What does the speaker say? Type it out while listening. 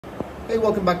Hey,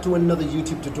 welcome back to another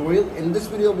YouTube tutorial. In this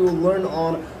video we will learn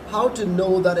on how to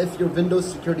know that if your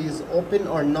Windows security is open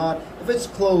or not. If it's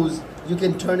closed, you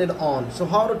can turn it on. So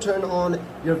how to turn on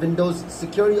your Windows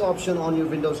security option on your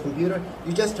Windows computer?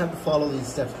 You just have to follow these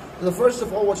steps. So first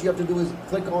of all, what you have to do is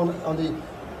click on the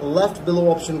left below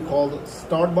option called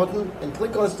Start button, and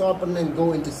click on Start button and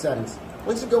go into Settings.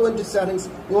 Once you go into Settings,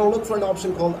 you want to look for an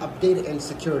option called Update and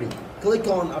Security. Click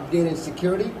on Update and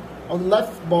Security. On the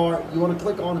left bar, you want to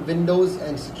click on Windows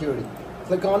and Security.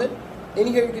 Click on it. In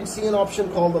here, you can see an option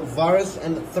called Virus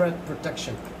and Threat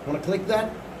Protection. You want to click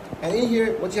that. And in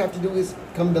here, what you have to do is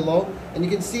come below, and you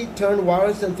can see Turn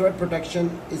Virus and Threat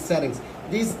Protection is Settings.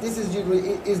 This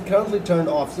is currently turned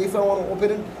off. So if I want to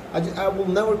open it, I will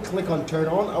never click on Turn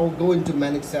On. I will go into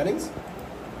Manage Settings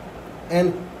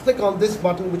and click on this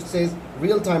button which says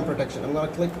Real-Time Protection. I'm going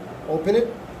to click Open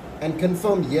it and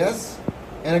confirm Yes.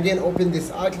 And again, open this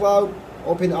iCloud,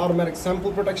 open Automatic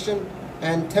Sample Protection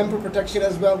and Temper Protection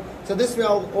as well. So this way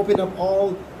I'll open up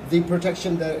all the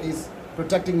protection that is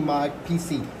protecting my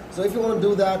PC. So if you want to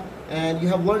do that and you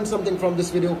have learned something from this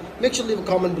video, make sure to leave a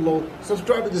comment below,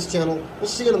 subscribe to this channel. We'll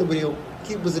see you in another video.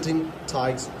 Keep visiting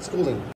Tigez Schooling.